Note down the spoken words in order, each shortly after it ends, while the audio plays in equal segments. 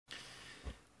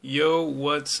Yo,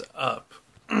 what's up?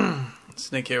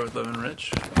 It's Nick here with Living Rich.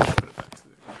 Put it back to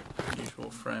the usual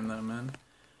frame that I'm in.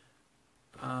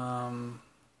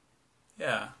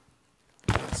 Yeah.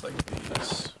 It's like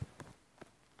these.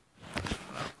 I don't know.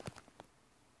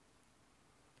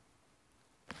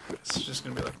 It's just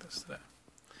gonna be like this today.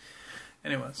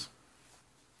 Anyways.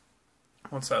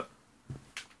 What's up?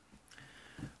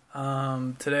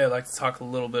 Today I'd like to talk a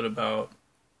little bit about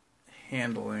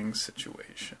handling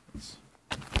situations.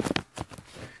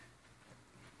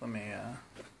 Let me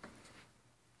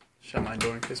shut my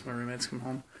door in case my roommates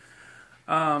come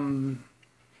home.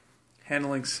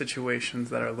 Handling situations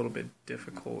that are a little bit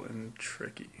difficult and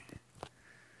tricky.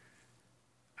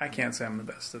 I can't say I'm the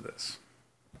best at this.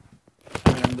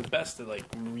 I mean, I'm the best at like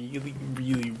really,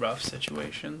 really rough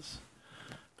situations.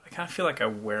 But I kind of feel like I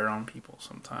wear on people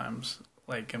sometimes,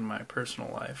 like in my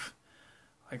personal life.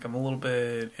 Like I'm a little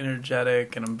bit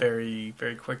energetic and I'm very,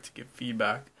 very quick to give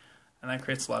feedback. And that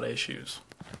creates a lot of issues.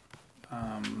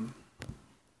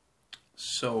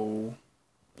 So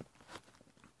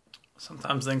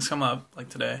sometimes things come up, like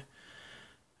today.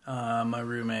 My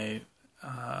roommate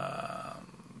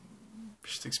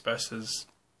just expressed his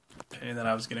opinion that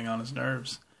I was getting on his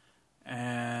nerves.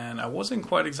 And I wasn't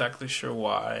quite exactly sure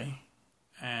why.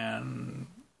 And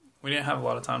we didn't have a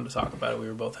lot of time to talk about it. We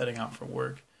were both heading out for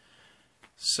work.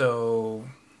 So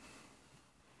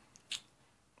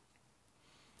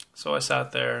I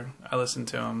sat there, I listened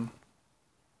to him,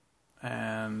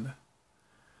 and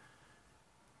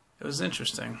it was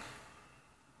interesting.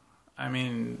 I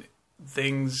mean,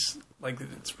 things, like,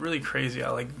 it's really crazy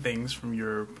how, like, things from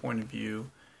your point of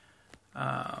view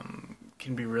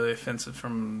can be really offensive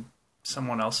from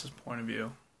someone else's point of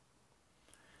view.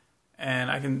 And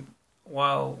I can,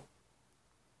 while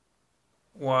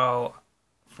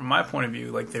from my point of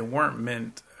view, like, they weren't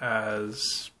meant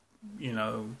as, you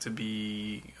know, to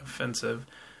be offensive,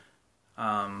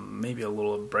 maybe a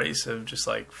little abrasive, just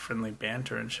like friendly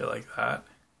banter and shit like that.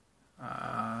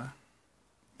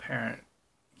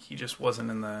 He just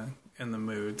wasn't in the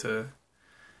mood to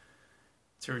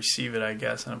receive it, I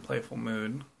guess, in a playful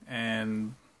mood,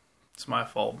 and it's my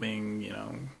fault being, you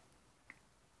know,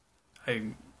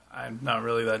 I'm not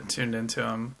really that tuned into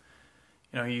him.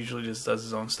 You know, he usually just does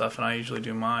his own stuff, and I usually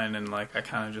do mine, and like I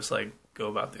kind of just like go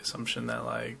about the assumption that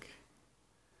like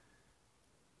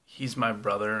he's my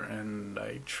brother and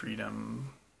I treat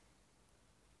him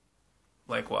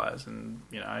likewise, and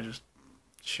you know, I just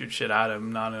shoot shit at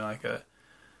him, not in like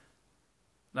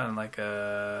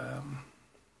a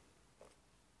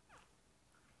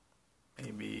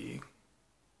maybe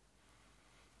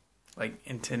like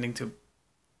intending to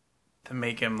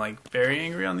make him like very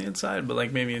angry on the inside, but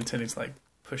like maybe intending to like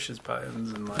push his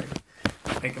buttons and like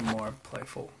make him more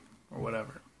playful or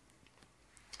whatever.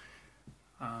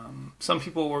 Some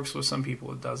people it works with, some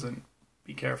people it doesn't.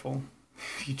 Be careful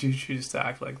if you do choose to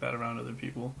act like that around other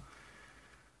people.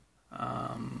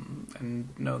 And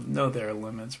know there are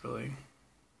limits, really,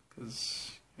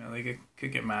 because you know they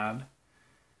could get mad.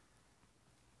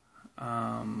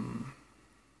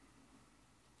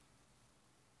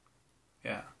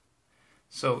 Yeah.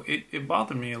 So it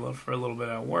bothered me for a little bit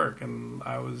at work, and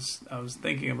I was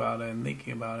thinking about it and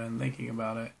thinking about it and thinking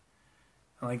about it,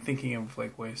 and like thinking of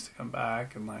like ways to come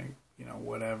back and like, you know,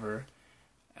 whatever.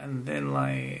 And then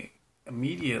like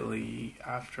immediately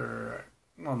after,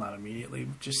 well, not immediately,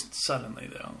 just suddenly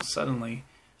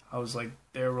I was like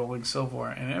there rolling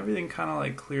silverware, and everything kind of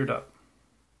like cleared up.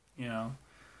 You know,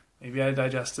 maybe I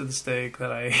digested the steak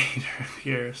that I ate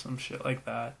earlier, some shit like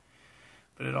that.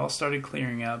 But it all started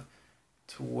clearing up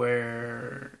to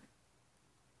where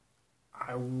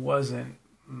I wasn't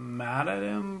mad at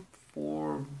him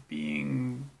for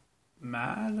being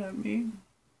mad at me,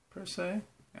 per se.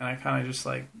 And I kind of just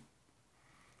like,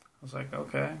 I was like,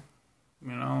 okay,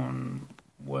 you know, and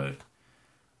what,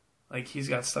 like, he's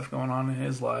got stuff going on in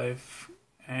his life,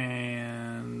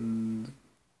 and,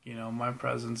 you know, my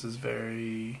presence is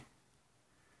very,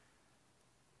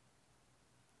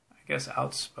 I guess,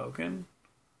 outspoken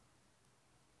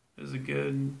is a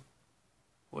good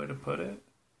way to put it.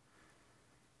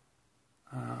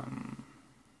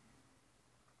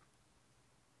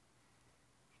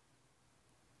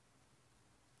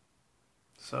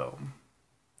 So,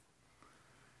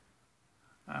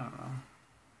 I don't know.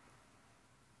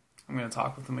 I'm going to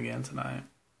talk with him again tonight.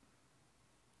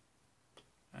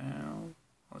 And I'll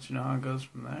let you know how it goes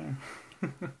from there.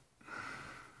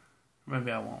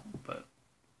 Maybe I won't, but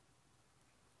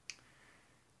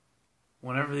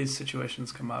whenever these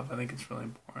situations come up, I think it's really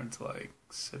important to like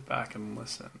sit back and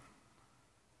listen.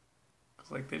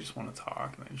 Because like they just want to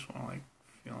talk and they just want to like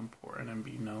feel important and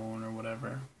be known or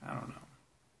whatever. I don't know.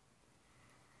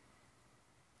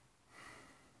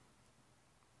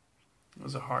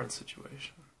 was a hard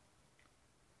situation.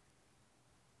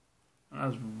 And I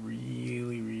was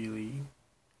really, really,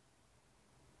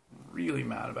 really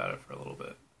mad about it for a little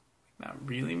bit. Not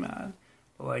really mad,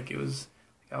 but like it was,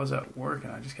 like I was at work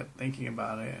and I just kept thinking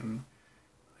about it, and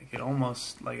like it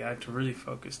almost, like I had to really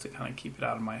focus to kind of keep it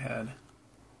out of my head.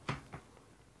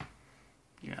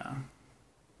 Yeah.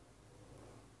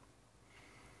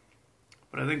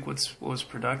 But I think what was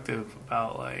productive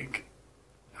about like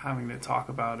having to talk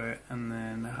about it and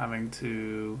then having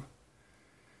to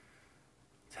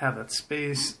have that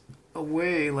space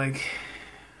away, like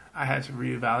I had to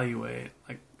reevaluate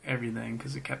like everything,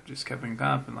 because it kept coming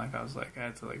up, and like I was like I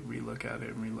had to like relook at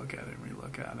it and relook at it and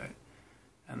relook at it,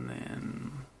 and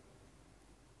then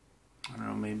I don't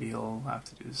know, maybe he'll have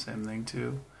to do the same thing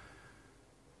too.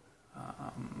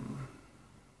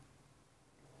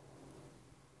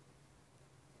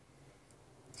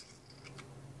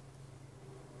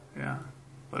 Yeah,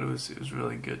 but it was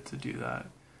really good to do that,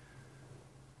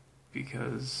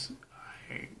 because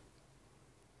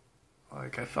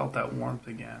I felt that warmth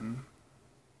again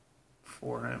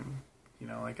for him, you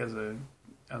know, like as a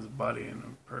buddy and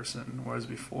a person. Whereas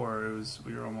before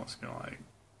we were almost gonna like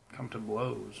come to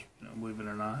blows, you know, believe it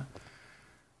or not.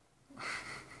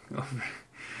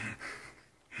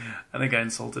 I think I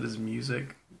insulted his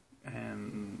music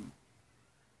and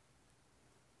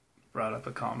brought up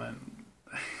a comment,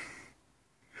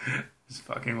 just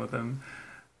fucking with him,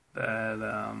 that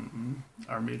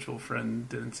our mutual friend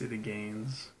didn't see the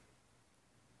gains.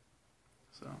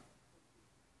 So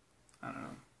I don't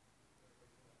know.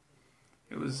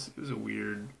 It was a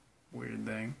weird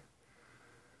thing.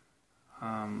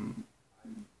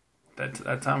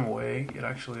 That time away, it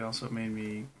actually also made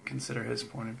me consider his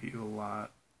point of view a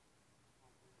lot.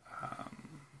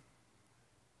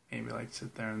 Made me like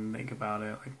sit there and think about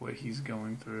it, like what he's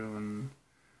going through and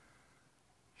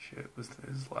shit with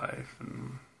his life,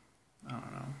 and I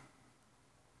don't know.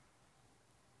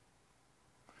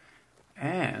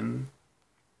 And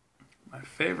my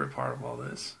favorite part of all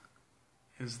this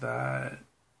is that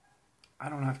I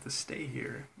don't have to stay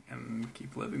here and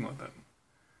keep living with him.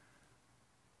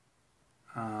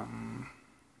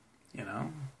 You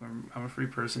know, I'm a free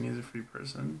person, he's a free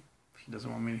person. If he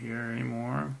doesn't want me here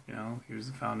anymore, you know, he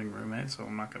was the founding roommate, so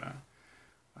I'm not gonna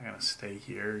stay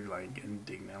here like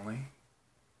indignantly.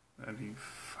 That'd be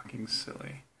fucking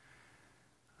silly.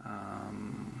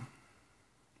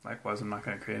 Likewise, I'm not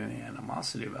gonna create any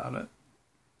animosity about it.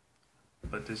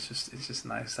 But it's just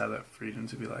nice to have that freedom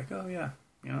to be like, oh yeah,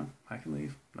 you know, I can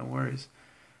leave, no worries.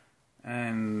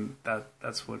 And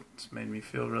that's what's made me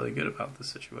feel really good about the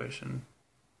situation.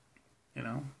 You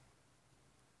know,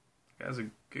 the guy's a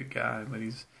good guy, but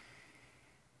he's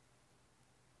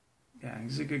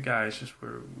a good guy. It's just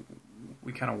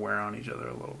we kind of wear on each other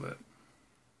a little bit.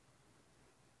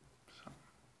 So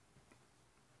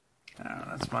I don't know,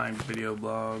 that's my video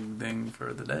blog thing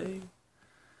for the day.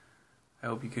 I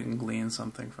hope you can glean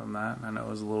something from that. I know it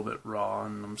was a little bit raw,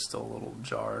 and I'm still a little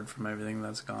jarred from everything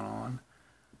that's gone on,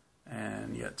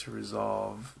 and yet to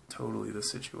resolve totally the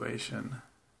situation.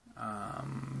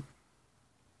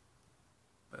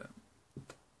 But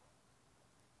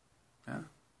yeah,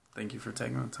 thank you for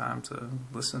taking the time to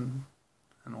listen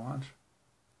and watch.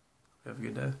 Have a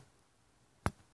good day.